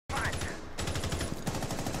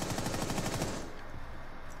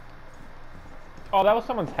Oh, that was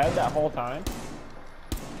someone's head that whole time?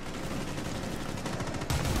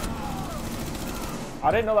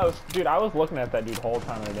 I didn't know that was... Dude, I was looking at that dude the whole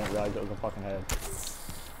time and I didn't realize it was a fucking head.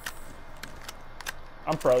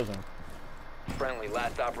 I'm frozen. Friendly,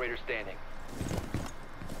 last operator standing.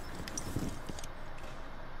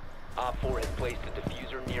 Op 4 has placed a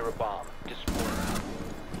diffuser near a bomb. Destroy it.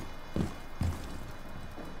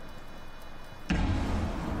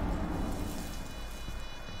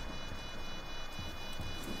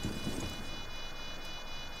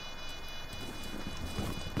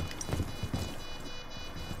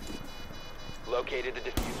 Located the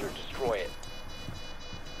diffuser. Destroy it.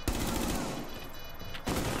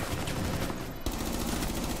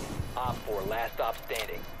 Op 4, last stop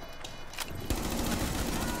standing.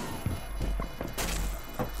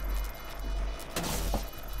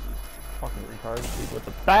 Fucking retarded dude with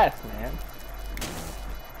the best, man.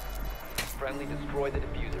 Friendly, destroy the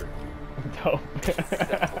diffuser. Dope.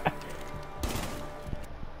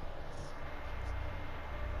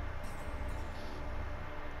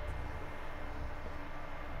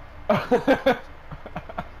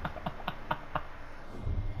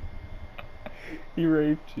 He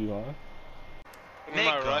raped you, huh? Am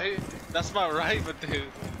I right? That's my right, but dude.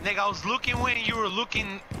 Nigga, I was looking when you were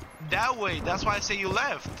looking that way. That's why I say you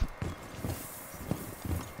left.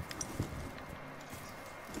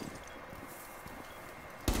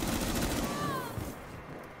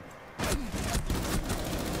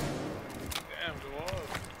 Damn, Joel.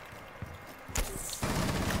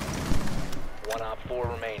 One Op 4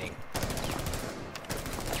 remaining.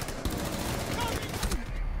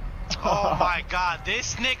 Oh my god,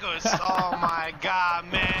 this nigga's. Oh my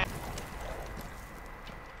god, man.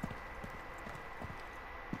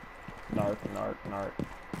 Narc. You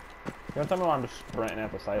know, tell me why I'm just sprinting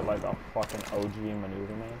at the site like a fucking OG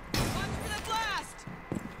maneuver, man?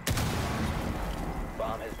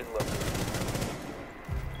 Bomb has been located.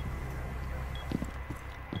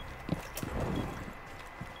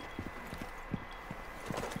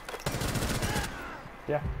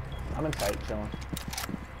 Yeah, I'm in sight, chilling.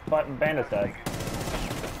 But Bandit's dead.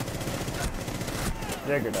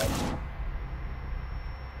 Jigger dead.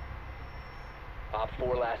 Op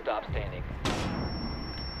 4, last stop standing.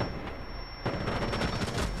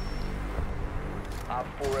 Op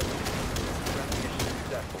 4 has been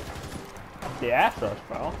successful. The ass rush,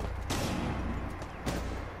 bro.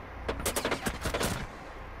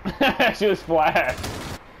 She was flashed.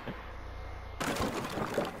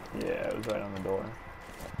 Yeah, it was right on the door.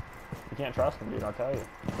 You can't trust them, dude, I'll tell you.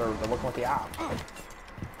 They're looking with the eye.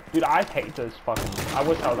 Dude, I hate this fucking... I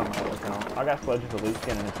wish I was on my old account. I got Sledge's Elite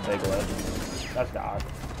Skin and it's a big legend. That's God.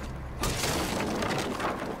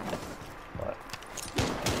 But...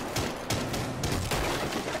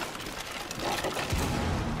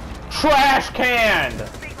 Trash canned! The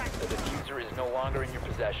diffuser is no longer in your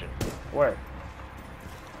possession. Where?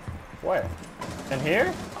 Where? In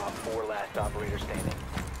here? Op 4, last operator standing.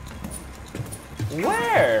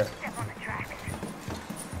 Where?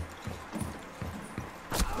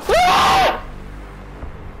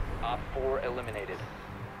 Op 4 eliminated.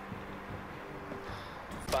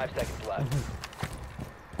 5 seconds left.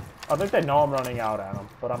 I think they know I'm running out at them,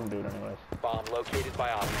 but I'm gonna do it anyways. Bomb located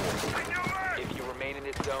by Op 4. If you remain in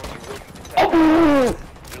this zone, you will be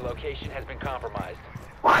detected. Your location has been compromised.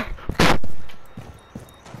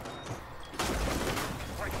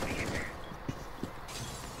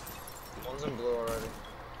 One's in blue already.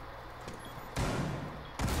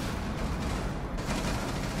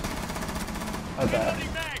 I bet.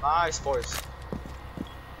 Nice, boys.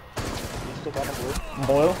 Stick out in blue.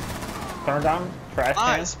 Blue. Turn down. Trash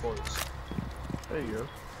can. Nice, boys. There you go.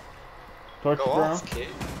 Torch Go throw. off, kid.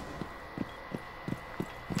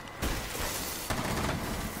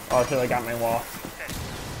 Oh shit, I got my wall.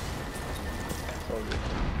 So good.